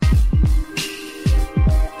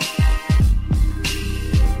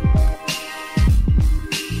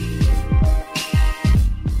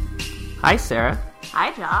Hi, Sarah.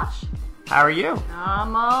 Hi, Josh. How are you?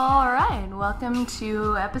 I'm all right. Welcome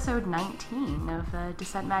to episode 19 of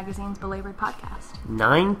Dissent Magazine's Belabored Podcast.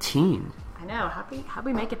 19. I know. How'd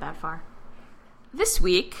we make it that far? This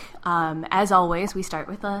week, as always, we start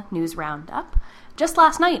with a news roundup. Just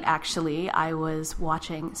last night, actually, I was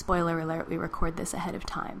watching, spoiler alert, we record this ahead of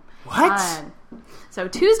time. What? So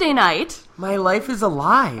Tuesday night... My life is a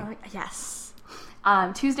lie. Yes.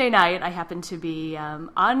 Tuesday night, I happened to be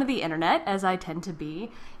on the internet, as I tend to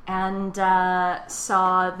be, and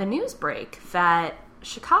saw the news break that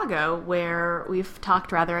Chicago, where we've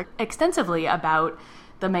talked rather extensively about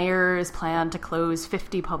the mayor's plan to close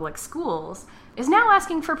 50 public schools, is now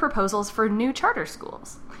asking for proposals for new charter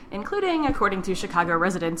schools, including, according to Chicago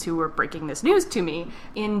residents who were breaking this news to me,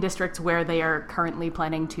 in districts where they are currently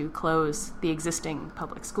planning to close the existing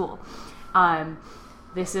public school.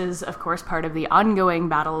 This is, of course, part of the ongoing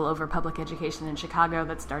battle over public education in Chicago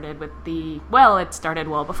that started with it started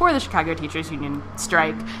well before the Chicago Teachers Union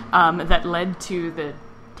strike that led to the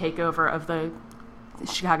takeover of the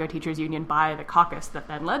Chicago Teachers Union by the caucus that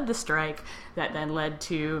then led the strike, that then led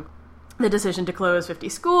to the decision to close 50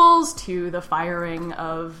 schools, to the firing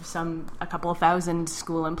of a couple thousand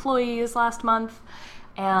school employees last month.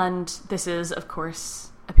 And this is, of course,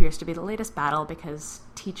 appears to be the latest battle because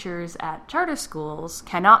teachers at charter schools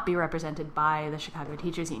cannot be represented by the Chicago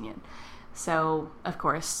Teachers Union. So, of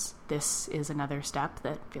course, this is another step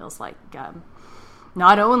that feels like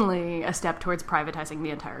not only a step towards privatizing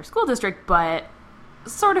the entire school district, but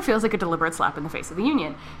sort of feels like a deliberate slap in the face of the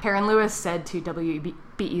union. Karen Lewis said to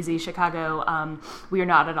WBEZ Chicago, "We are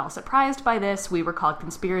not at all surprised by this. We were called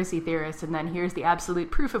conspiracy theorists, and then here's the absolute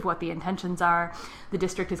proof of what the intentions are. The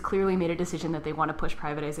district has clearly made a decision that they want to push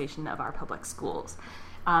privatization of our public schools."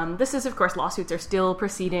 This is, of course, lawsuits are still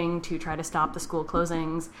proceeding to try to stop the school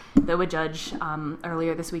closings, though a judge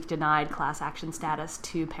earlier this week denied class action status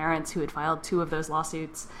to parents who had filed 2 of those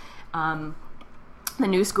lawsuits. The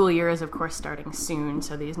new school year is, of course, starting soon,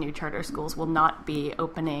 so these new charter schools will not be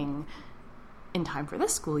opening in time for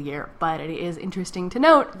this school year. But it is interesting to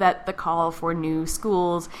note that the call for new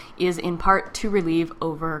schools is in part to relieve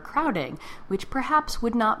overcrowding, which perhaps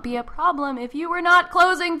would not be a problem if you were not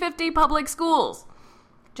closing 50 public schools.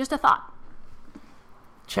 Just a thought.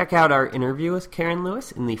 Check out our interview with Karen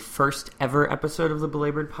Lewis in the first ever episode of the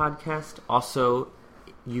Belabored Podcast. Also,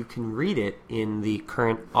 you can read it in the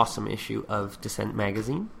current awesome issue of Dissent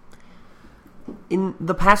Magazine. In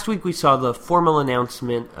the past week, we saw the formal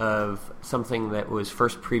announcement of something that was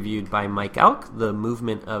first previewed by Mike Elk, the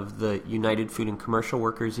movement of the United Food and Commercial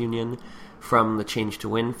Workers Union from the Change to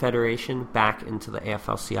Win Federation back into the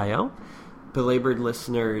AFL-CIO. Belabored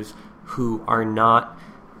listeners who are not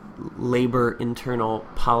labor internal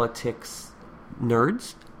politics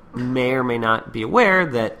nerds may or may not be aware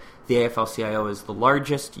that the AFL-CIO is the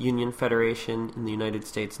largest union federation in the United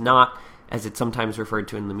States, not, as it's sometimes referred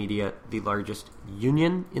to in the media, the largest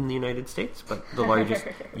union in the United States, but the largest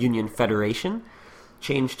union federation.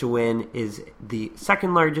 Change to Win is the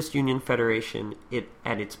second largest union federation. It,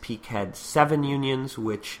 at its peak, had 7 unions,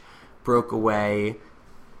 which broke away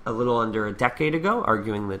a little under a decade ago,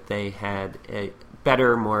 arguing that they had a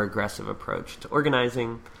better, more aggressive approach to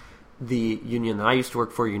organizing. The union that I used to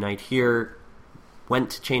work for, Unite Here, went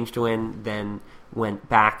to Change to Win, then went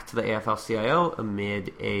back to the AFL-CIO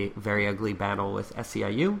amid a very ugly battle with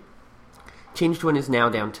SEIU. Change to Win is now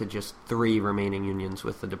down to just 3 remaining unions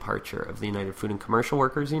with the departure of the United Food and Commercial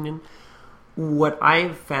Workers Union. What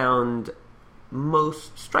I've found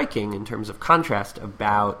most striking in terms of contrast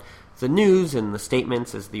about the news and the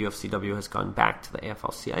statements as the UFCW has gone back to the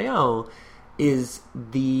AFL-CIO is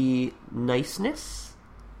the niceness,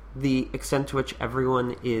 the extent to which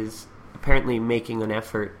everyone is apparently making an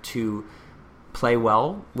effort to play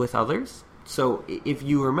well with others. So if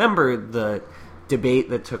you remember the debate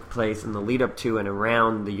that took place in the lead up to and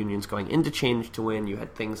around the unions going into Change to Win, you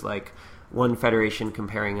had things like one federation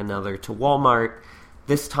comparing another to Walmart.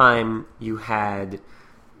 This time you had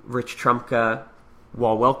Rich Trumka,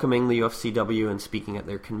 while welcoming the UFCW and speaking at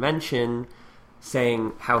their convention,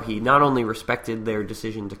 saying how he not only respected their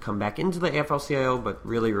decision to come back into the AFL-CIO, but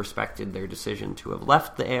really respected their decision to have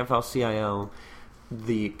left the AFL-CIO.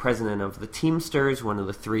 The president of the Teamsters, one of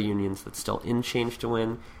the 3 unions that's still in Change to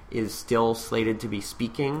Win, is still slated to be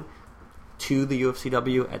speaking to the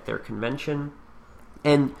UFCW at their convention.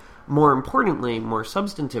 And more importantly, more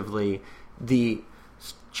substantively, the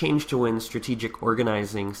Change to Win Strategic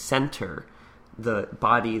Organizing Center, the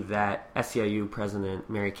body that SEIU President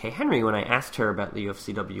Mary Kay Henry, when I asked her about the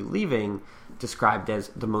UFCW leaving, described as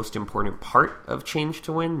the most important part of Change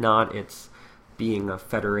to Win, not its being a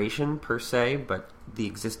federation per se, but the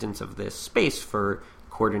existence of this space for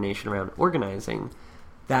coordination around organizing,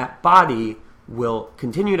 that body will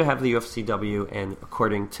continue to have the UFCW, and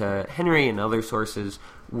according to Henry and other sources,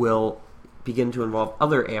 will begin to involve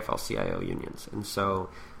other AFL-CIO unions. And so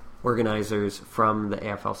organizers from the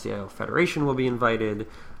AFL-CIO Federation will be invited.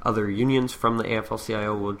 Other unions from the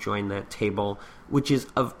AFL-CIO will join that table, which is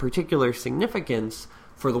of particular significance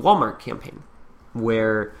for the Walmart campaign,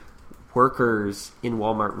 where workers in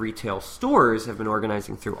Walmart retail stores have been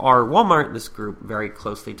organizing through Our Walmart, this group very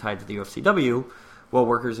closely tied to the UFCW, while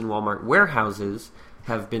workers in Walmart warehouses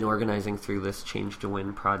have been organizing through this Change to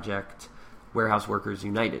Win project, Warehouse Workers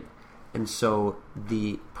United. And so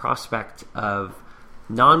the prospect of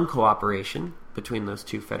non-cooperation between those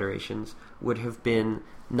two federations would have been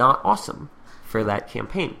not awesome for that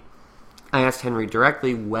campaign. I asked Henry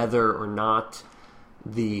directly whether or not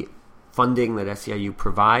the funding that SEIU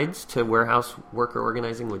provides to warehouse worker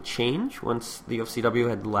organizing would change once the UFCW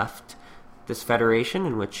had left this federation,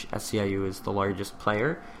 in which SEIU is the largest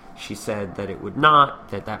player. She said that it would not,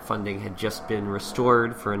 that funding had just been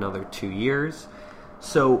restored for another 2 years.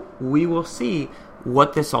 So we will see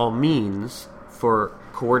what this all means for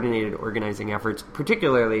coordinated organizing efforts,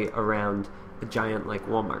 particularly around a giant like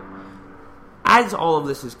Walmart. As all of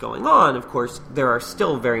this is going on, of course, there are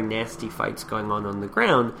still very nasty fights going on the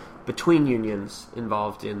ground between unions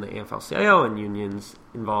involved in the AFL-CIO and unions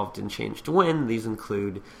involved in Change to Win. These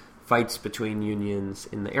include fights between unions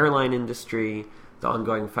in the airline industry, the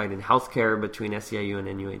ongoing fight in healthcare between SEIU and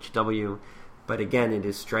NUHW. But again, it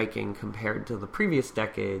is striking compared to the previous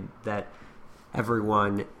decade that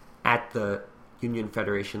everyone at the Union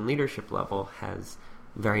Federation leadership level has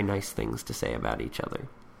very nice things to say about each other.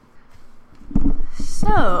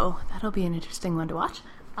 So, that'll be an interesting one to watch.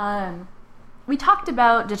 We talked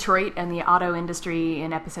about Detroit and the auto industry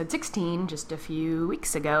in episode 16 just a few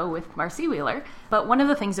weeks ago with Marcy Wheeler. But one of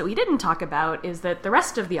the things that we didn't talk about is that the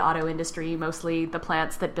rest of the auto industry, mostly the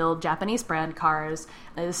plants that build Japanese brand cars,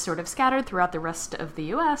 is sort of scattered throughout the rest of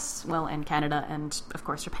the US, well, and Canada and, of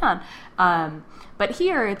course, Japan. But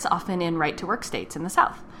here, it's often in right-to-work states in the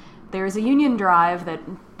South. There's a union drive that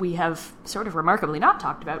we have sort of remarkably not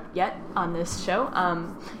talked about yet on this show.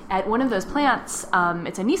 At one of those plants,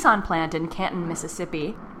 it's a Nissan plant in Canton,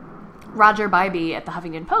 Mississippi. Roger Bybee at the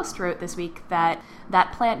Huffington Post wrote this week that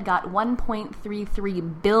that plant got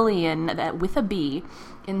 $1.33 billion, with a B,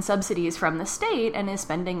 in subsidies from the state and is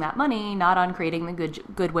spending that money not on creating the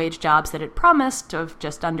good wage jobs that it promised of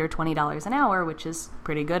just under $20 an hour, which is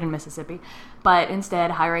pretty good in Mississippi, but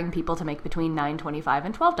instead hiring people to make between $9.25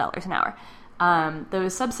 and $12 an hour.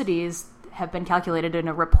 Those subsidies have been calculated in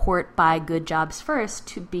a report by Good Jobs First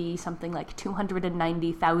to be something like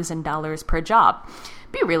 $290,000 per job.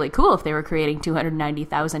 Be really cool if they were creating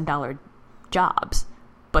 $290,000 jobs,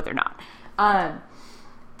 but they're not.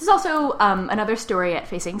 There's also another story at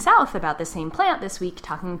Facing South about the same plant this week,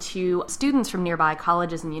 talking to students from nearby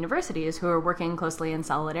colleges and universities who are working closely in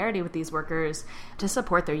solidarity with these workers to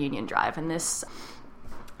support their union drive. And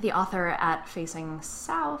the author at Facing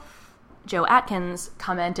South, Joe Atkins,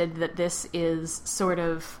 commented that this is sort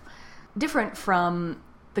of different from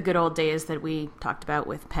the good old days that we talked about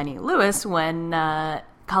with Penny Lewis, when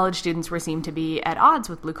college students were seen to be at odds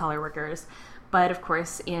with blue-collar workers. But, of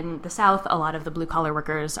course, in the South, a lot of the blue-collar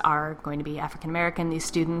workers are going to be African-American. These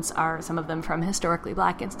students are, some of them, from historically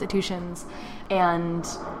black institutions. And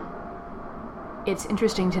it's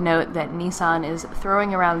interesting to note that Nissan is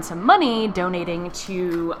throwing around some money, donating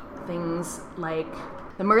to things like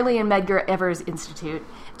the Murley and Medgar Evers Institute,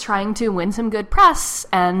 trying to win some good press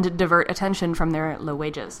and divert attention from their low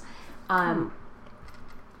wages.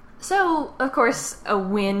 So, of course, a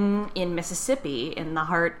win in Mississippi, in the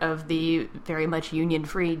heart of the very much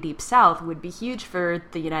union-free Deep South, would be huge for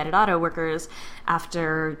the United Auto Workers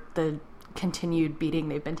after the continued beating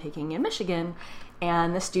they've been taking in Michigan.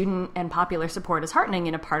 And the student and popular support is heartening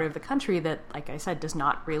in a part of the country that, like I said, does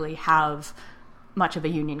not really have much of a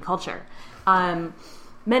union culture.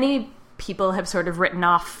 Many people have sort of written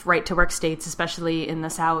off right-to-work states, especially in the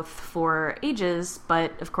South, for ages,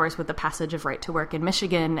 but of course with the passage of right-to-work in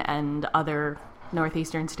Michigan and other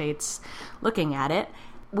northeastern states looking at it,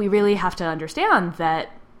 we really have to understand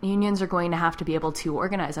that unions are going to have to be able to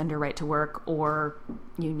organize under right-to-work, or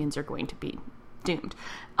unions are going to be doomed.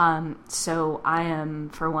 So I am,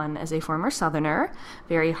 for one, as a former Southerner,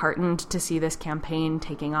 very heartened to see this campaign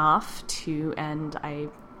taking off, and I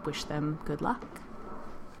wish them good luck.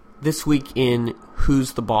 This week in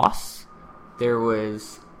Who's the Boss, there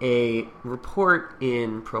was a report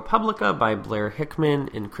in ProPublica by Blair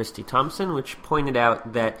Hickman and Christy Thompson, which pointed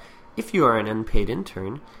out that if you are an unpaid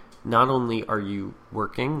intern, not only are you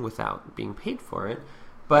working without being paid for it,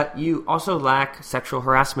 but you also lack sexual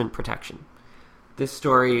harassment protection. This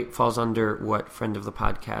story falls under what friend of the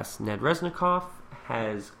podcast, Ned Resnikoff,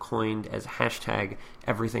 has coined as hashtag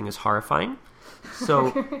everything is horrifying.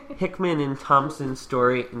 So Hickman and Thompson's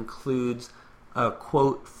story includes a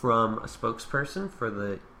quote from a spokesperson for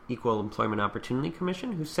the Equal Employment Opportunity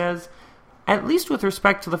Commission who says, "At least with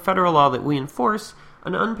respect to the federal law that we enforce,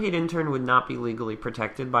 an unpaid intern would not be legally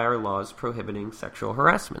protected by our laws prohibiting sexual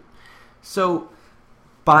harassment." So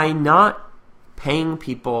by not paying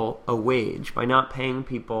people a wage, by not paying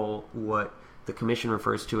people what the commission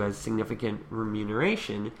refers to as significant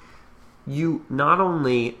remuneration, you not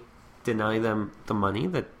only deny them the money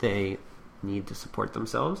that they need to support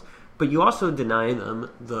themselves, but you also deny them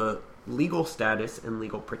the legal status and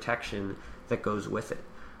legal protection that goes with it.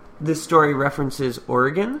 This story references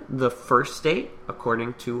Oregon, the first state,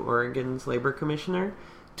 according to Oregon's labor commissioner,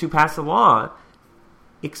 to pass a law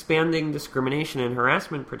expanding discrimination and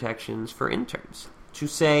harassment protections for interns. To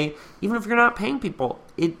say, even if you're not paying people,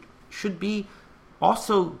 it should be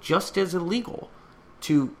also just as illegal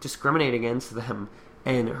to discriminate against them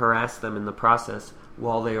and harass them in the process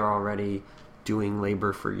while they are already doing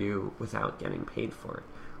labor for you without getting paid for it.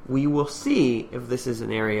 We will see if this is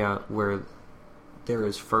an area where there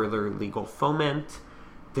is further legal foment.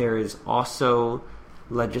 There is also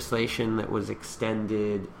legislation that was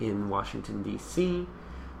extended in Washington, D.C.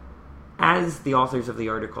 As the authors of the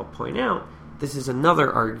article point out, this is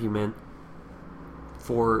another argument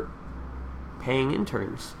for paying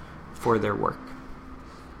interns for their work.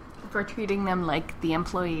 For treating them like the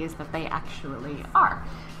employees that they actually are.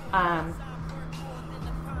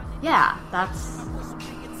 Yeah, that's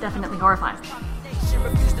definitely horrifying.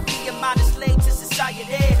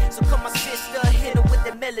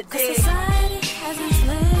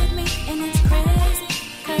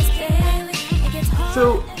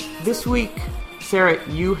 So this week, Sarah,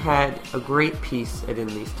 you had a great piece at In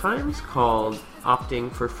These Times called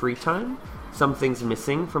Opting for Free Time, Something's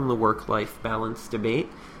Missing from the Work-Life Balance Debate.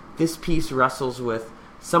 This piece wrestles with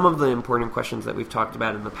some of the important questions that we've talked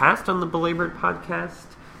about in the past on the Belabored podcast.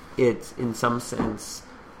 It's, in some sense,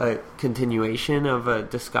 a continuation of a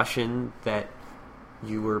discussion that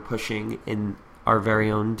you were pushing in our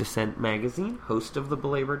very own Dissent magazine, host of the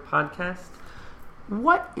Belabored podcast.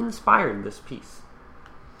 What inspired this piece?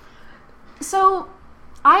 So,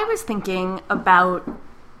 I was thinking about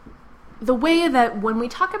the way that when we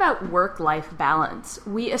talk about work-life balance,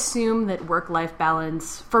 we assume that work-life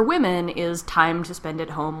balance for women is time to spend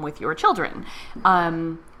at home with your children,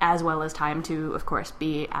 as well as time to, of course,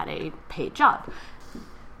 be at a paid job.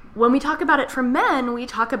 When we talk about it for men, we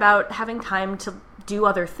talk about having time to do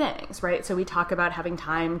other things, right? So we talk about having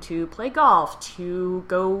time to play golf, to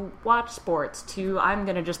go watch sports, I'm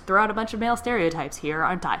going to just throw out a bunch of male stereotypes here,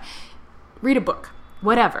 aren't I? Read a book,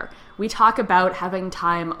 whatever. We talk about having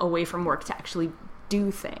time away from work to actually do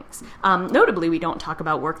things. Notably, we don't talk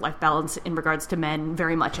about work-life balance in regards to men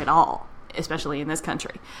very much at all, especially in this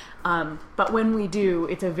country. But when we do,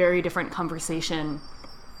 it's a very different conversation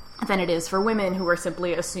than it is for women who are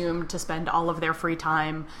simply assumed to spend all of their free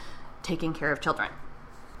time taking care of children.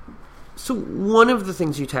 So one of the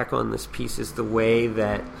things you tackle in this piece is the way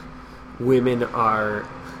that women are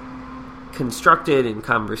constructed in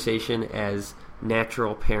conversation as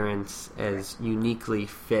natural parents, as uniquely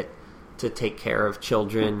fit to take care of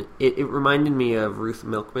children. It reminded me of Ruth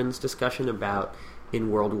Milkman's discussion about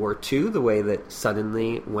in World War II, the way that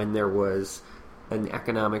suddenly, when there was an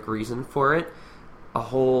economic reason for it, a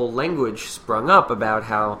whole language sprung up about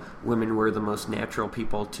how women were the most natural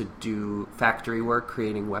people to do factory work,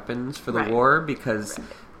 creating weapons for the war, because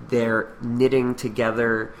their knitting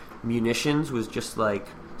together munitions was just like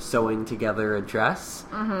sewing together a dress.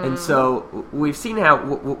 And so we've seen how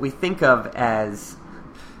what we think of as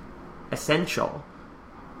essential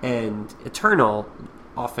and eternal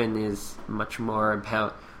often is much more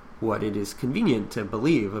about what it is convenient to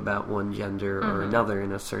believe about one gender or another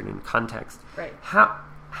in a certain context. Right.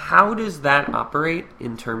 How does that operate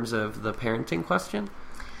in terms of the parenting question?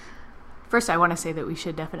 First, I want to say that we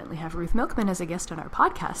should definitely have Ruth Milkman as a guest on our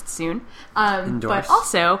podcast soon. Endorse. But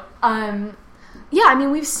also, yeah, I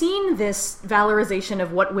mean, we've seen this valorization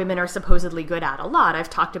of what women are supposedly good at a lot. I've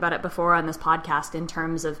talked about it before on this podcast in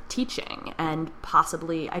terms of teaching, and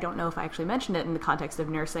possibly, I don't know if I actually mentioned it in the context of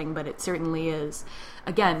nursing, but it certainly is.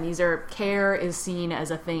 Again, care is seen as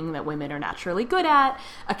a thing that women are naturally good at.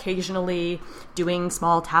 Occasionally, doing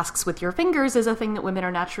small tasks with your fingers is a thing that women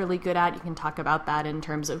are naturally good at. You can talk about that in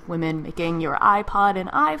terms of women making your iPod and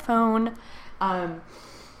iPhone.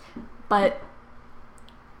 But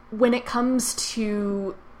when it comes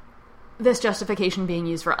to this justification being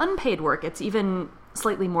used for unpaid work, it's even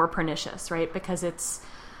slightly more pernicious, right? Because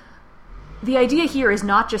the idea here is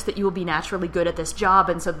not just that you will be naturally good at this job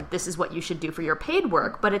and so that this is what you should do for your paid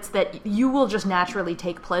work, but it's that you will just naturally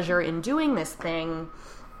take pleasure in doing this thing,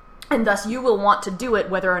 and thus you will want to do it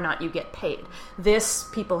whether or not you get paid.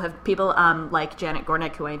 People like Janet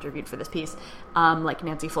Gornick, who I interviewed for this piece, like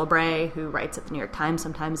Nancy Fulbray, who writes at the New York Times,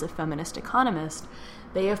 sometimes a feminist economist,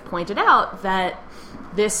 they have pointed out that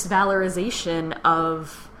this valorization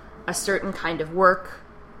of a certain kind of work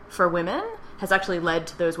for women has actually led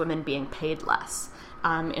to those women being paid less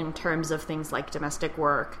in terms of things like domestic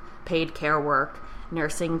work, paid care work,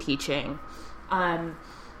 nursing, teaching.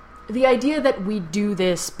 The idea that we do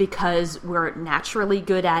this because we're naturally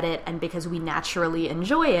good at it and because we naturally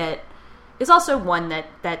enjoy it is also one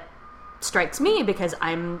that strikes me, because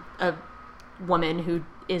I'm a woman who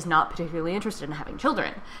is not particularly interested in having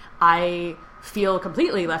children. I feel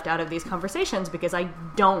completely left out of these conversations because I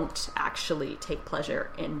don't actually take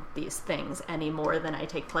pleasure in these things any more than I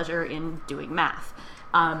take pleasure in doing math.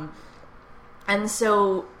 And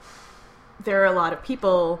so there are a lot of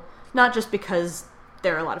people, not just because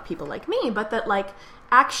there are a lot of people like me, but that, like,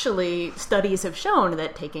 actually studies have shown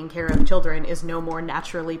that taking care of children is no more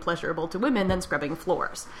naturally pleasurable to women than scrubbing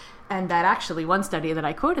floors. And that actually one study that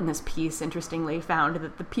I quote in this piece, interestingly, found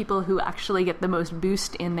that the people who actually get the most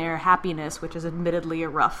boost in their happiness, which is admittedly a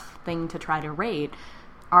rough thing to try to rate,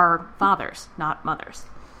 are fathers, not mothers.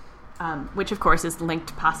 Which, of course, is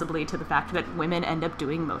linked possibly to the fact that women end up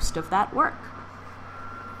doing most of that work.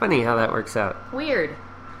 Funny how that works out. Weird.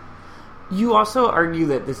 You also argue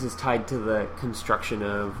that this is tied to the construction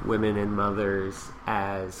of women and mothers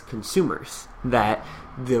as consumers. That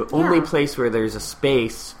the only place where there's a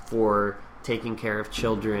space for taking care of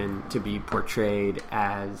children to be portrayed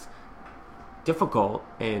as difficult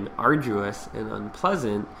and arduous and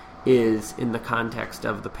unpleasant is in the context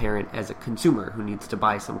of the parent as a consumer who needs to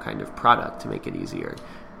buy some kind of product to make it easier.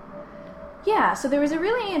 Yeah, so there was a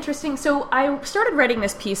really interesting... So I started writing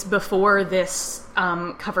this piece before this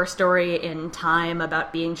cover story in Time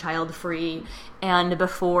about being child-free, and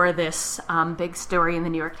before this big story in the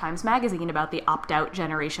New York Times Magazine about the opt-out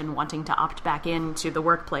generation wanting to opt back into the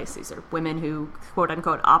workplace. These are women who,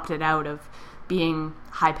 quote-unquote, opted out of being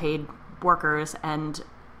high-paid workers and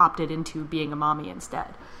opted into being a mommy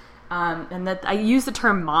instead. And that I use the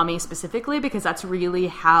term mommy specifically because that's really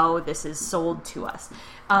how this is sold to us.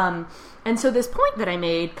 And so this point that I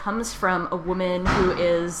made comes from a woman who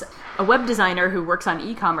is a web designer who works on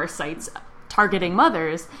e-commerce sites targeting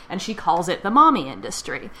mothers, and she calls it the mommy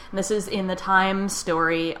industry. And this is in the Times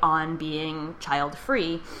story on being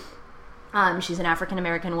child-free. She's an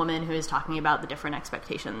African-American woman who is talking about the different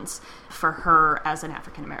expectations for her as an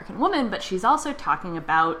African-American woman, but she's also talking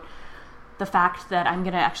about the fact that, I'm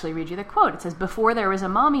going to actually read you the quote. It says, before there was a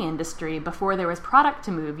mommy industry, before there was product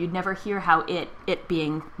to move, you'd never hear how it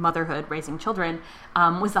being motherhood, raising children,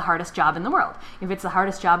 was the hardest job in the world. If it's the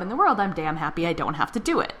hardest job in the world, I'm damn happy I don't have to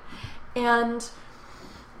do it. And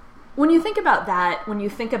when you think about that, when you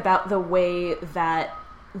think about the way that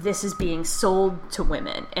this is being sold to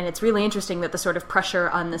women, and it's really interesting that the sort of pressure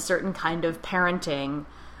on the certain kind of parenting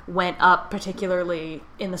went up, particularly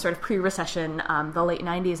in the sort of pre-recession, the late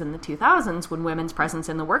 90s and the 2000s, when women's presence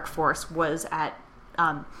in the workforce was at,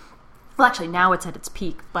 well, actually now it's at its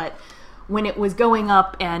peak, but when it was going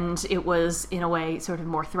up and it was, in a way, sort of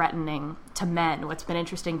more threatening to men. What's been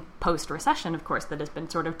interesting post-recession, of course, that has been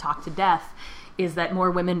sort of talked to death, is that more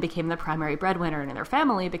women became the primary breadwinner in their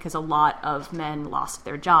family because a lot of men lost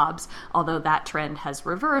their jobs, although that trend has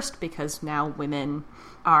reversed because now women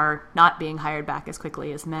are not being hired back as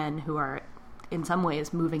quickly as men, who are in some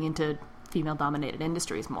ways moving into female-dominated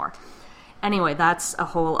industries more. Anyway, that's a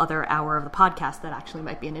whole other hour of the podcast that actually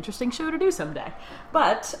might be an interesting show to do someday.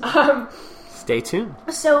 But stay tuned.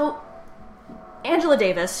 So Angela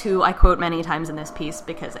Davis, who I quote many times in this piece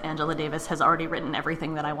because Angela Davis has already written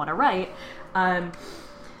everything that I want to write,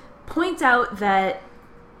 points out that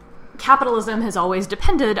capitalism has always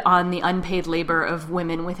depended on the unpaid labor of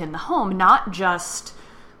women within the home, not just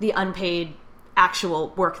the unpaid actual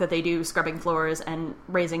work that they do, scrubbing floors and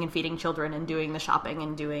raising and feeding children and doing the shopping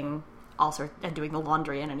and doing the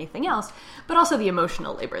laundry and anything else, but also the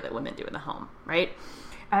emotional labor that women do in the home, right?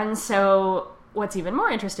 And so what's even more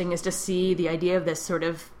interesting is to see the idea of this sort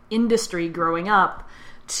of industry growing up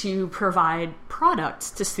to provide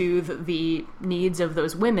products to soothe the needs of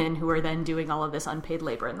those women who are then doing all of this unpaid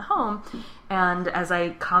labor in the home. And as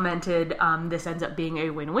I commented, this ends up being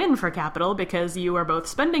a win-win for capital because you are both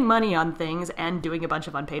spending money on things and doing a bunch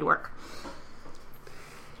of unpaid work.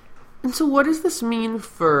 And so what does this mean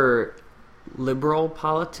for liberal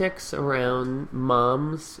politics around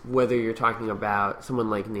moms, whether you're talking about someone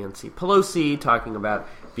like Nancy Pelosi, talking about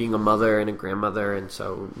being a mother and a grandmother, and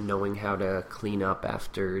so knowing how to clean up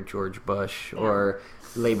after George Bush, or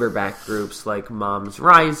labor-backed groups like Moms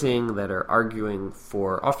Rising that are arguing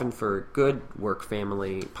often for good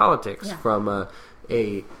work-family politics from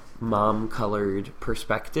a mom-colored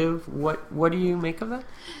perspective. What do you make of that?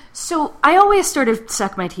 So I always sort of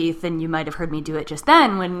suck my teeth, and you might have heard me do it just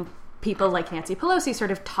then, when people like Nancy Pelosi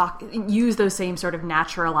sort of use those same sort of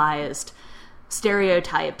naturalized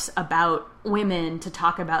stereotypes about women to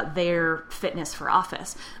talk about their fitness for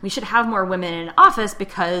office. We should have more women in office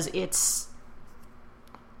because it's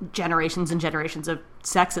generations and generations of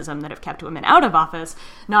sexism that have kept women out of office,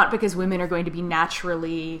 not because women are going to be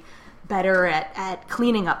naturally better at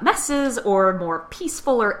cleaning up messes or more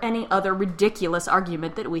peaceful or any other ridiculous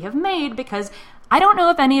argument that we have made, because I don't know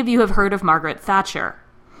if any of you have heard of Margaret Thatcher.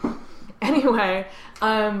 Anyway,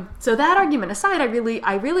 so that argument aside,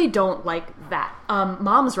 I really don't like that.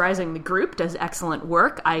 Moms Rising, the group, does excellent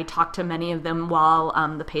work. I talked to many of them while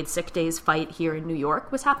the paid sick days fight here in New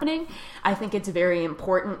York was happening. I think it's very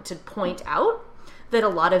important to point out that a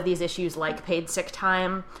lot of these issues like paid sick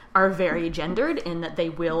time are very gendered in that they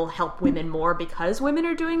will help women more because women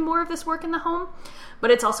are doing more of this work in the home. But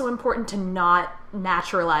it's also important to not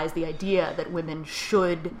naturalize the idea that women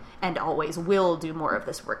should and always will do more of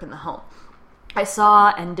this work in the home. I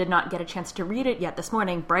saw, and did not get a chance to read it yet this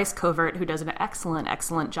morning, Bryce Covert, who does an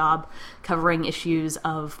excellent job covering issues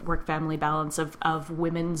of work-family balance, of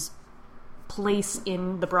women's place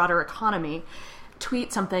in the broader economy,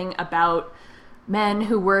 tweet something about men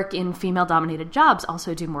who work in female-dominated jobs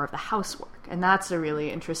also do more of the housework. And that's a really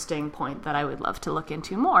interesting point that I would love to look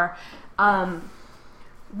into more.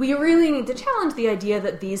 We really need to challenge the idea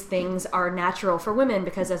that these things are natural for women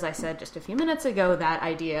because, as I said just a few minutes ago, that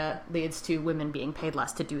idea leads to women being paid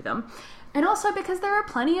less to do them. And also because there are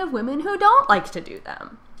plenty of women who don't like to do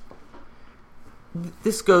them.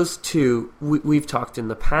 This goes to, we've talked in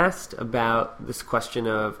the past about this question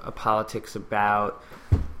of a politics about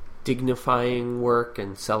dignifying work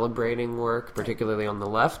and celebrating work, particularly on the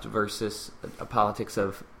left, versus a politics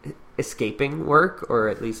of escaping work, or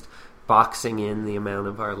at least boxing in the amount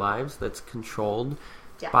of our lives that's controlled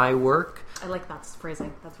by work. I like that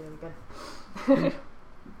phrasing. That's really good.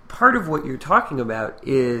 Part of what you're talking about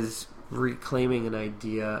is reclaiming an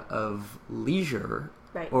idea of leisure,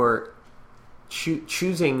 or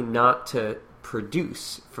choosing not to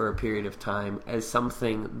produce for a period of time as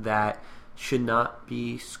something that should not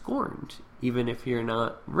be scorned, even if you're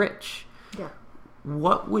not rich. Yeah.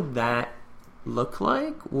 What would that look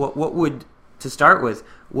like? What would, to start with,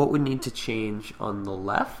 what would need to change on the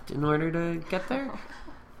left in order to get there?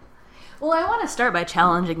 Well, I want to start by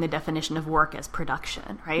challenging the definition of work as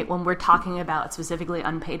production, right? When we're talking about specifically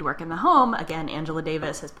unpaid work in the home, again, Angela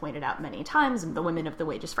Davis has pointed out many times, and the women of the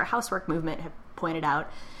Wages for Housework movement have pointed out.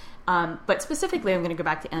 But specifically, I'm going to go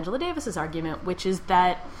back to Angela Davis's argument, which is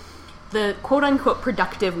that the quote-unquote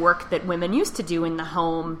productive work that women used to do in the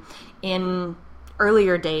home in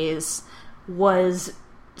earlier days was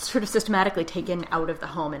sort of systematically taken out of the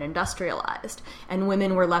home and industrialized. And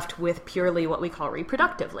women were left with purely what we call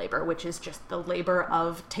reproductive labor, which is just the labor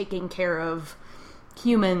of taking care of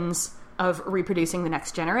humans, of reproducing the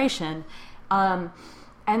next generation. And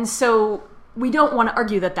so we don't want to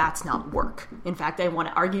argue that that's not work. In fact, I want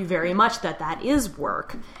to argue very much that that is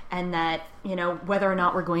work, and that, you know, whether or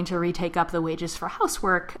not we're going to retake up the wages for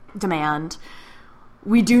housework demand,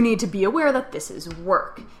 we do need to be aware that this is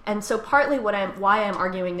work. And so partly why I'm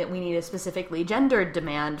arguing that we need a specifically gendered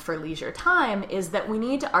demand for leisure time is that we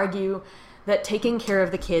need to argue that taking care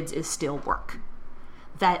of the kids is still work.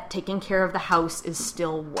 That taking care of the house is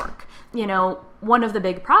still work. You know, one of the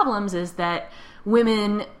big problems is that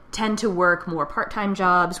women tend to work more part-time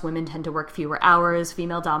jobs. Women tend to work fewer hours.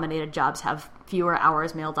 Female-dominated jobs have fewer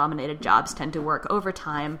hours. Male-dominated jobs tend to work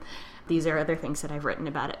overtime. These are other things that I've written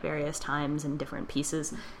about at various times in different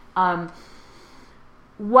pieces.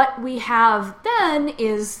 What we have then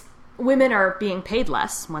is women are being paid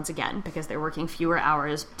less, once again, because they're working fewer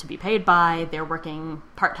hours to be paid by. They're working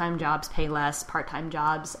part-time jobs, pay less. Part-time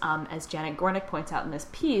jobs, as Janet Gornick points out in this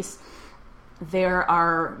piece, there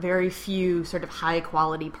are very few sort of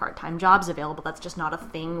high-quality part-time jobs available. That's just not a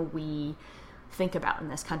thing we think about in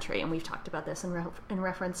this country. And we've talked about this in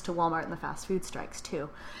reference to Walmart and the fast food strikes, too.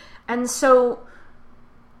 And so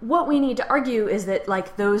what we need to argue is that,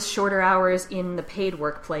 like, those shorter hours in the paid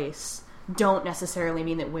workplace don't necessarily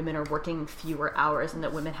mean that women are working fewer hours and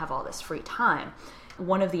that women have all this free time.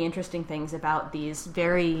 One of the interesting things about these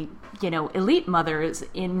very, elite mothers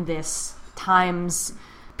in this Times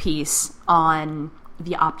piece on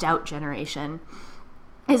the opt-out generation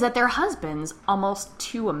is that their husbands, almost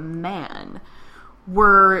to a man,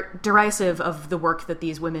 were derisive of the work that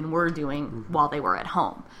these women were doing while they were at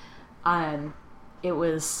home. It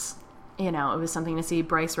was, it was something to see.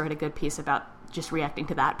 Bryce wrote a good piece about just reacting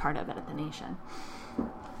to that part of it at The Nation.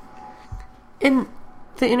 In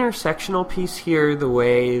the intersectional piece here, the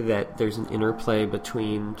way that there's an interplay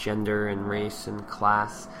between gender and race and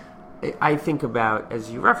class, I think about, as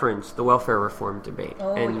you referenced, the welfare reform debate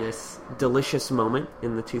this delicious moment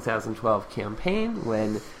in the 2012 campaign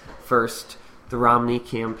when first the Romney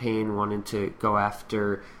campaign wanted to go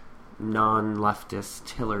after non-leftist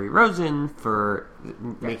Hillary Rosen for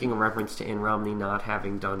making a reference to Ann Romney not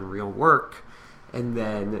having done real work. And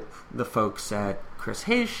then the folks at Chris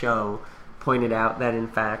Hayes' show pointed out that, in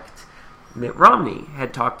fact, Mitt Romney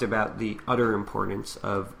had talked about the utter importance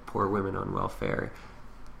of poor women on welfare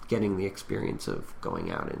getting the experience of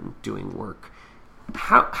going out and doing work.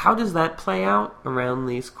 How does that play out around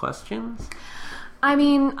these questions? I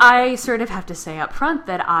mean, I sort of have to say up front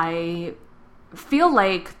that I feel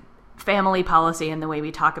like family policy and the way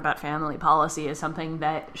we talk about family policy is something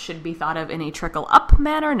that should be thought of in a trickle-up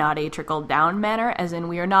manner, not a trickle-down manner, as in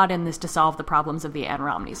we are not in this to solve the problems of the Ann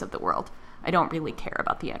Romneys of the world. I don't really care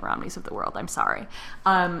about the Ann Romneys of the world, I'm sorry.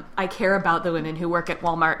 I care about the women who work at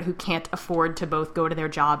Walmart who can't afford to both go to their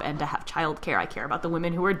job and to have childcare. I care about the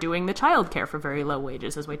women who are doing the childcare for very low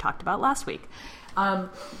wages, as we talked about last week.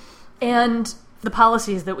 And the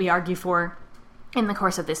policies that we argue for in the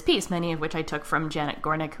course of this piece, many of which I took from Janet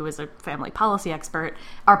Gornick, who is a family policy expert,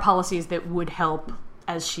 are policies that would help,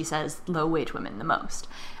 as she says, low-wage women the most.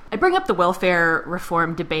 I bring up the welfare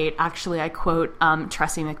reform debate. Actually, I quote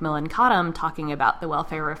Tressie McMillan Cottom talking about the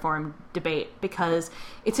welfare reform debate because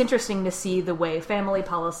it's interesting to see the way family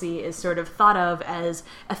policy is sort of thought of as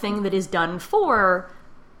a thing that is done for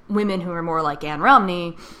women who are more like Ann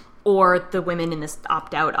Romney or the women in this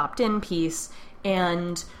opt-out, opt-in piece.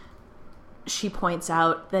 And she points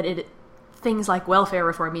out that things like welfare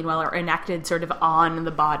reform, meanwhile, are enacted sort of on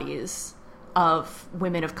the bodies of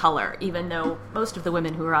women of color, even though most of the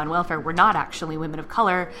women who are on welfare were not actually women of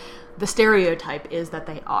color. The stereotype is that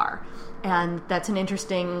they are. And that's an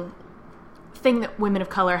interesting thing that women of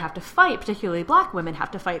color have to fight, particularly black women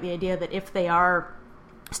have to fight, the idea that if they are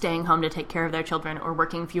staying home to take care of their children or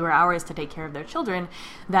working fewer hours to take care of their children,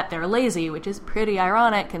 that they're lazy, which is pretty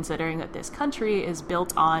ironic considering that this country is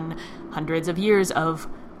built on hundreds of years of,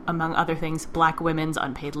 among other things, black women's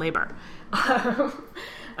unpaid labor.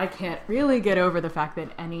 I can't really get over the fact that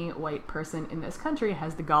any white person in this country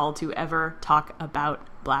has the gall to ever talk about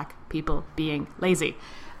black people being lazy.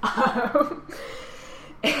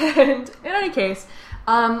 And in any case,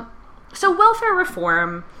 so welfare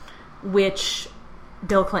reform, which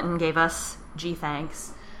Bill Clinton gave us, gee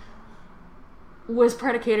thanks, was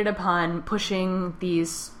predicated upon pushing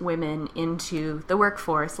these women into the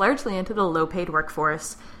workforce, largely into the low-paid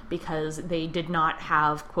workforce, because they did not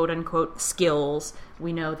have quote-unquote skills.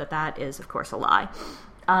 We know that that is, of course, a lie.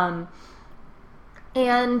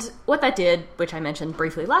 And what that did, which I mentioned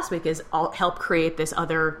briefly last week, is help create this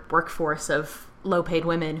other workforce of low-paid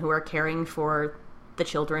women who are caring for the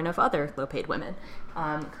children of other low-paid women,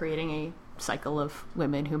 creating a cycle of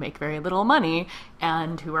women who make very little money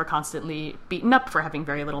and who are constantly beaten up for having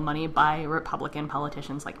very little money by Republican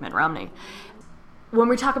politicians like Mitt Romney. When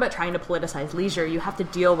we talk about trying to politicize leisure, you have to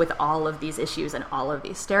deal with all of these issues and all of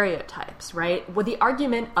these stereotypes, right? Well, the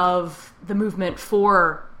argument of the movement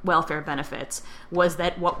for welfare benefits was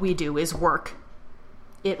that what we do is work.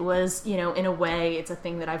 It was, in a way, it's a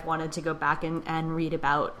thing that I've wanted to go back and read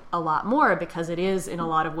about a lot more because it is, in a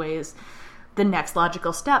lot of ways, the next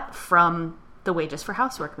logical step from the wages for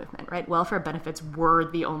housework movement, right? Welfare benefits were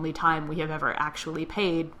the only time we have ever actually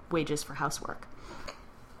paid wages for housework.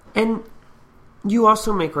 And you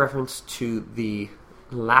also make reference to the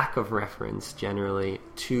lack of reference, generally,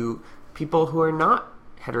 to people who are not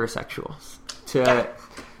heterosexuals, to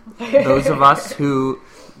those of us who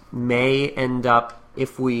may end up,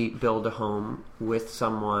 if we build a home with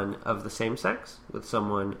someone of the same sex, with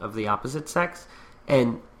someone of the opposite sex,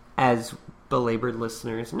 and as belabored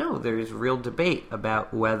listeners know, there's real debate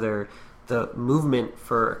about whether the movement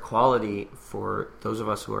for equality for those of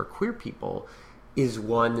us who are queer people is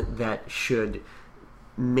one that should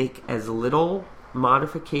make as little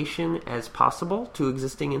modification as possible to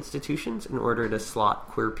existing institutions in order to slot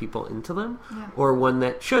queer people into them, or one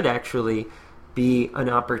that should actually be an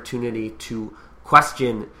opportunity to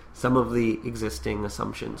question some of the existing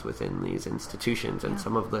assumptions within these institutions and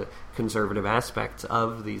some of the conservative aspects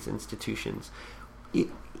of these institutions.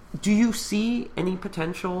 do you see any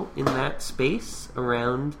potential in that space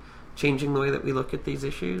around changing the way that we look at these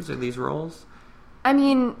issues or these roles? I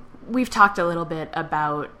mean, we've talked a little bit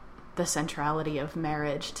about the centrality of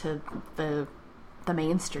marriage to the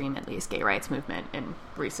mainstream, at least, gay rights movement in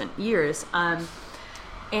recent years.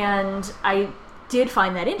 And I did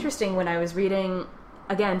find that interesting when I was reading,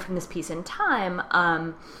 again, from this piece in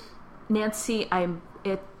Time, Nancy, I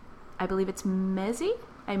believe it's Mezzi.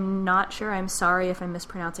 I'm not sure. I'm sorry if I'm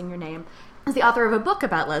mispronouncing your name. Is the author of a book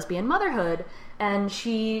about lesbian motherhood, and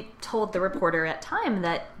she told the reporter at Time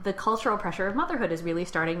that the cultural pressure of motherhood is really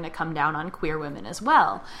starting to come down on queer women as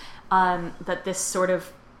well. That this sort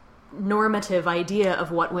of normative idea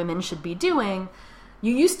of what women should be doing,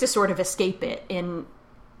 you used to sort of escape it in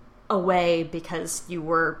a way because you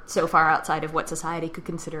were so far outside of what society could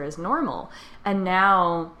consider as normal. And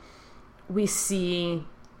now we see,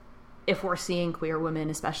 if we're seeing queer women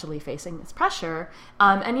especially facing this pressure,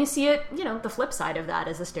 and you see it, the flip side of that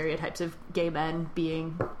is the stereotypes of gay men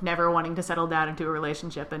being never wanting to settle down into a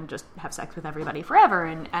relationship and just have sex with everybody forever,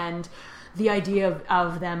 and the idea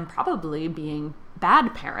of them probably being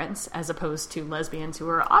bad parents as opposed to lesbians who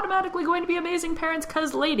are automatically going to be amazing parents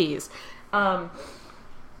because ladies.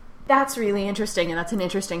 That's really interesting, and that's an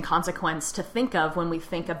interesting consequence to think of when we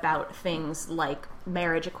think about things like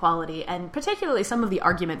marriage equality, and particularly some of the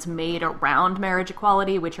arguments made around marriage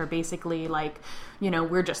equality, which are basically like,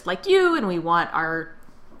 we're just like you, and we want our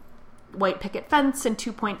white picket fence and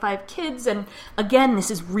 2.5 kids. And again,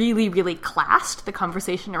 this is really, really classed. The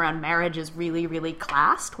conversation around marriage is really, really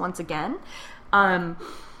classed once again.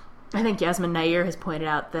 I think Yasmin Nair has pointed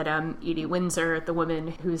out that Edie Windsor, the woman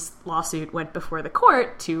whose lawsuit went before the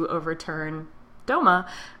court to overturn DOMA,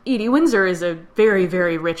 Edie Windsor is a very,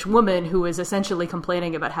 very rich woman who is essentially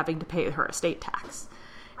complaining about having to pay her estate tax.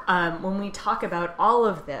 When we talk about all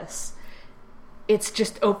of this, it's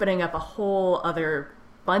just opening up a whole other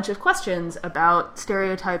bunch of questions about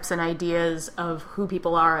stereotypes and ideas of who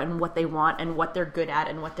people are and what they want and what they're good at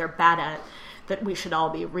and what they're bad at, that we should all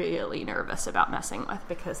be really nervous about messing with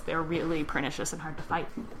because they're really pernicious and hard to fight.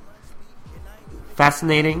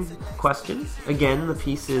 Fascinating questions. Again, the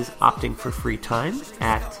piece is Opting for Free Time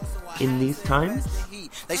at In These Times.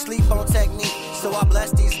 They sleep on technique, so I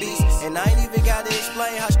bless these beasts. And I ain't even gotta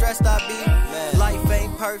explain how stressed I be. Man, life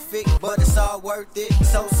ain't perfect, but it's all worth it.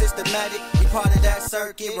 So systematic, be part of that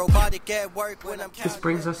circuit. Robotic at work when I'm This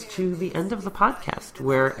brings us to the end of the podcast,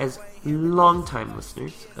 where, as longtime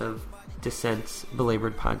listeners of Dissent's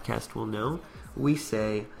Belabored podcast will know, we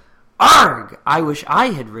say, "Arg! I wish I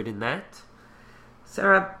had written that."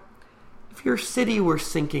 Sarah, if your city were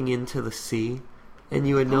sinking into the sea, and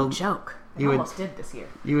you would joke. I almost did this year.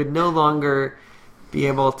 You would no longer be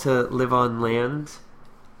able to live on land.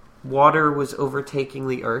 Water was overtaking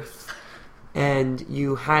the earth, and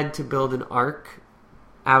you had to build an ark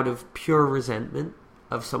out of pure resentment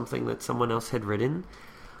of something that someone else had written.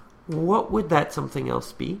 What would that something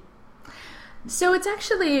else be? So it's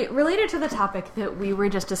actually related to the topic that we were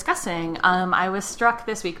just discussing. I was struck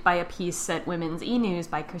this week by a piece at Women's E-News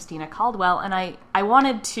by Christina Caldwell, and I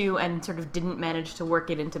wanted to, and sort of didn't manage to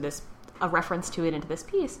work it into a reference to it into this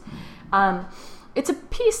piece. It's a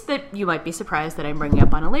piece that you might be surprised that I'm bringing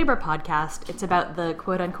up on a labor podcast. It's about the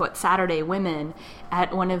quote-unquote Saturday women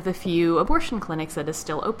at one of the few abortion clinics that is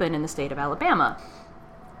still open in the state of Alabama.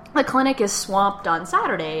 The clinic is swamped on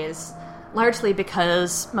Saturdays, largely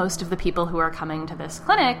because most of the people who are coming to this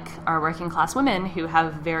clinic are working class women who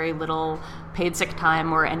have very little paid sick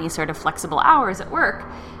time or any sort of flexible hours at work.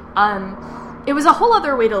 It was a whole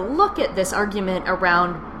other way to look at this argument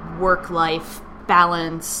around work-life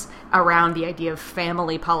balance, around the idea of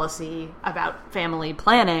family policy, about family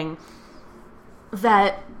planning,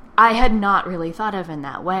 that I had not really thought of in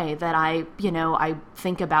that way. That I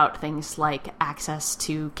think about things like access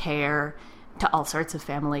to care, to all sorts of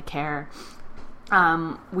family care.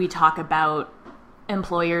 We talk about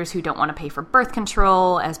employers who don't want to pay for birth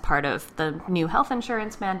control as part of the new health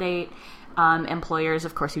insurance mandate. Employers,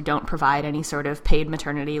 of course, who don't provide any sort of paid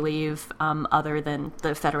maternity leave other than the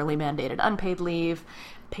federally mandated unpaid leave,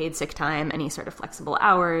 paid sick time, any sort of flexible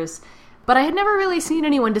hours. But I had never really seen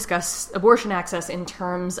anyone discuss abortion access in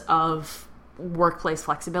terms of workplace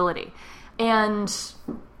flexibility. And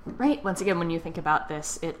right, once again, when you think about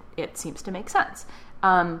this, it seems to make sense.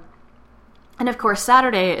 And of course,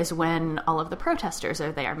 Saturday is when all of the protesters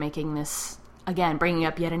are there, making this, again, bringing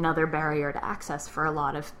up yet another barrier to access for a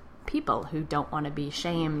lot of people who don't want to be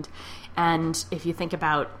shamed. And if you think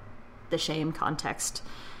about the shame context,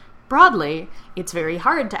 broadly, it's very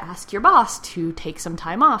hard to ask your boss to take some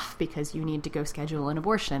time off because you need to go schedule an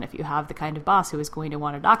abortion. If you have the kind of boss who is going to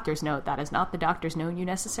want a doctor's note, that is not the doctor's note you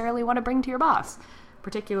necessarily want to bring to your boss,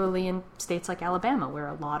 particularly in states like Alabama, where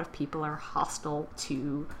a lot of people are hostile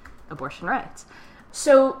to abortion rights.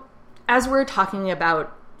 So as we're talking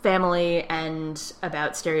about family and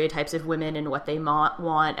about stereotypes of women and what they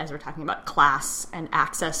want, as we're talking about class and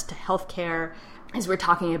access to healthcare, as we're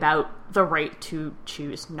talking about the right to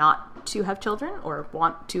choose not to have children or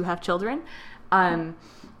want to have children,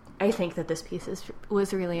 I think that this piece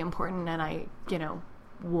was really important, and I,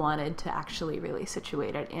 wanted to actually really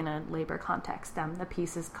situate it in a labor context. The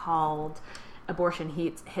piece is called Abortion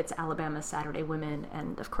Hits Alabama's Saturday Women,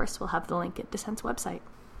 and of course we'll have the link at Dissent's website.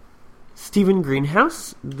 Stephen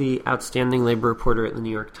Greenhouse, the outstanding labor reporter at the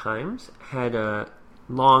New York Times, had a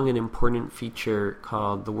long and important feature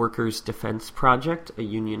called The Workers' Defense Project, A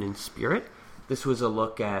Union in Spirit. This was a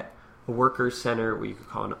look at a workers' center, what you could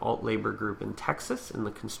call an alt-labor group in Texas in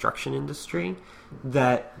the construction industry,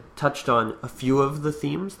 that touched on a few of the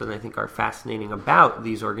themes that I think are fascinating about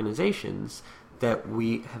these organizations that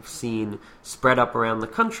we have seen spread up around the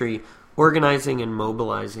country, organizing and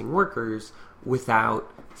mobilizing workers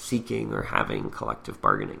without seeking or having collective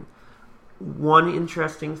bargaining. One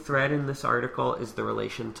interesting thread in this article is the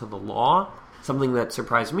relation to the law. Something that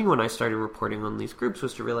surprised me when I started reporting on these groups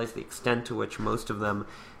was to realize the extent to which most of them,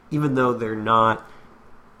 even though they're not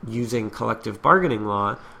using collective bargaining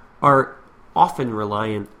law, are often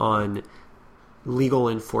reliant on legal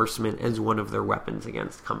enforcement as one of their weapons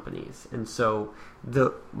against companies. And so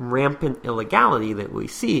the rampant illegality that we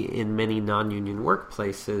see in many non-union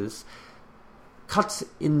workplaces cuts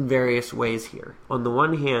in various ways here. On the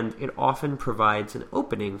one hand, it often provides an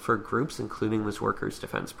opening for groups, including this Workers'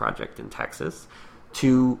 Defense Project in Texas,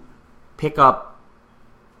 to pick up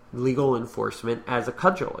legal enforcement as a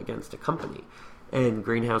cudgel against a company. And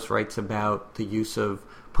Greenhouse writes about the use of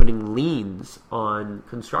putting liens on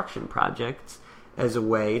construction projects as a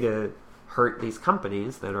way to hurt these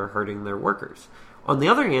companies that are hurting their workers. On the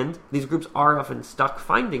other hand, these groups are often stuck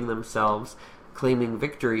finding themselves claiming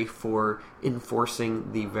victory for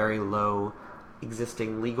enforcing the very low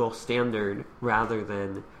existing legal standard rather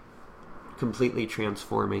than completely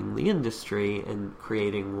transforming the industry and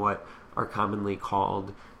creating what are commonly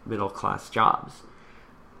called middle-class jobs.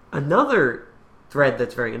 Another thread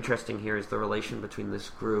that's very interesting here is the relation between this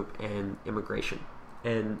group and immigration.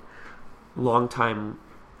 And longtime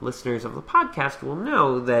listeners of the podcast will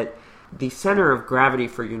know that the center of gravity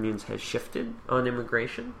for unions has shifted on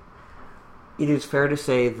immigration. It is fair to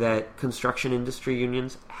say that construction industry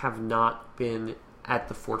unions have not been at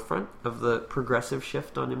the forefront of the progressive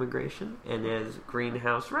shift on immigration. And as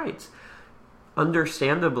Greenhouse writes,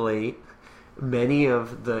 understandably, many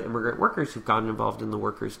of the immigrant workers who've gotten involved in the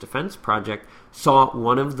Workers' Defense Project saw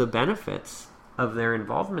one of the benefits of their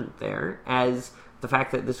involvement there as the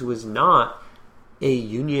fact that this was not a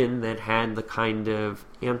union that had the kind of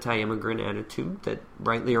anti-immigrant attitude that,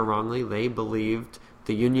 rightly or wrongly, they believed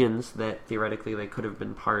the unions that theoretically they could have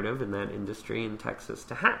been part of in that industry in Texas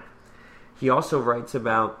to have. He also writes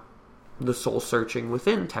about the soul-searching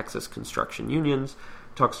within Texas construction unions,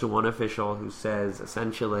 talks to one official who says,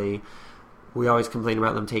 essentially, we always complain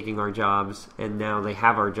about them taking our jobs, and now they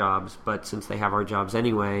have our jobs, but since they have our jobs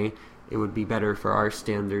anyway, it would be better for our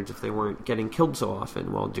standards if they weren't getting killed so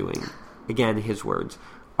often while doing, again, his words,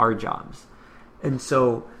 our jobs. And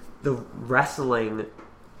so the wrestling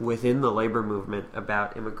within the labor movement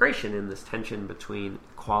about immigration and this tension between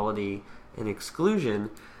equality and exclusion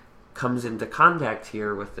comes into contact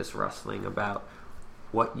here with this wrestling about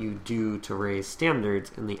what you do to raise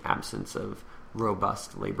standards in the absence of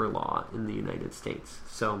robust labor law in the United States.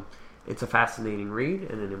 So it's a fascinating read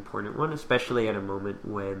and an important one, especially at a moment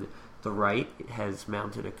when the right has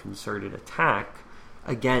mounted a concerted attack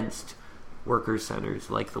against workers' centers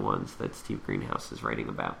like the ones that Steve Greenhouse is writing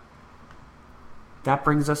about. That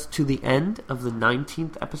brings us to the end of the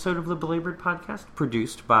 19th episode of the Belabored Podcast,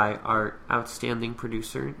 produced by our outstanding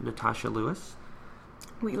producer, Natasha Lewis.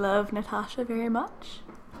 We love Natasha very much.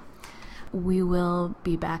 We will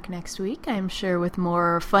be back next week, I'm sure, with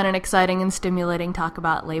more fun and exciting and stimulating talk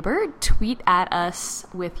about labor. Tweet at us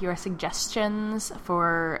with your suggestions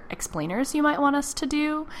for explainers you might want us to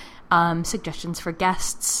do, suggestions for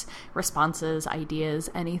guests, responses, ideas,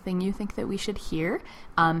 anything you think that we should hear.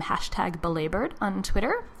 Hashtag Belabored on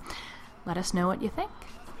Twitter. Let us know what you think.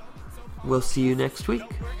 We'll see you next week.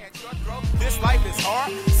 This life is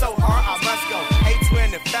hard, so hard I must go.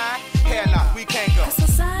 825, hell no, we can't go.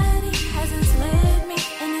 Society has enslaved me,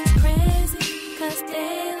 and it's crazy, 'cause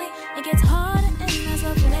daily it gets harder.